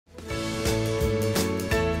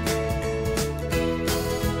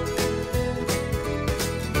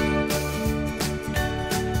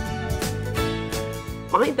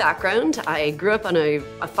background. I grew up on a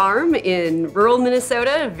farm in rural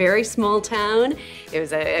Minnesota, a very small town. It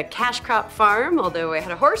was a cash crop farm, although I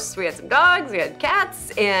had a horse, we had some dogs, we had cats,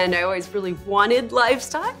 and I always really wanted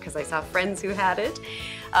livestock because I saw friends who had it.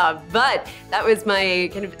 But that was my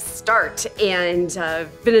kind of start, and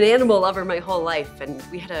been an animal lover my whole life. And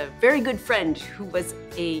we had a very good friend who was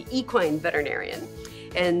an equine veterinarian.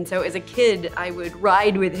 And so as a kid, I would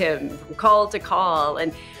ride with him from call to call,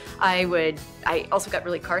 and I also got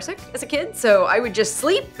really car sick as a kid, so I would just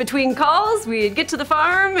sleep between calls. We'd get to the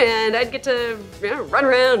farm and I'd get to run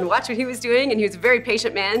around and watch what he was doing, and he was a very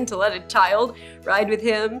patient man to let a child ride with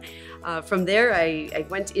him. From there, I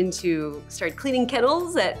went into, started cleaning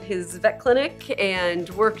kennels at his vet clinic and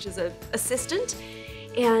worked as an assistant,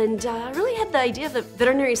 and really had the idea that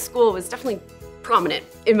veterinary school was definitely prominent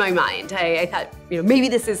in my mind. I thought, maybe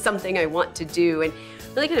this is something I want to do, and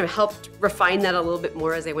really kind of helped refine that a little bit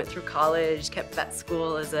more as I went through college, kept vet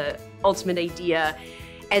school as an ultimate idea.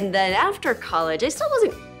 And then after college, I still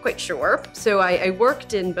wasn't quite sure. So I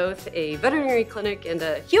worked in both a veterinary clinic and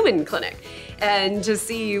a human clinic, and to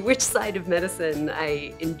see which side of medicine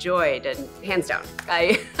I enjoyed, and hands down,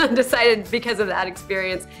 I decided because of that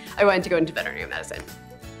experience, I wanted to go into veterinary medicine.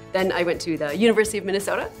 Then I went to the University of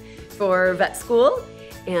Minnesota for vet school,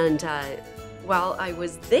 and while I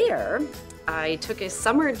was there, I took a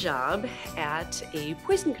summer job at a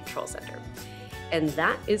poison control center. And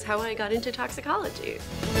that is how I got into toxicology.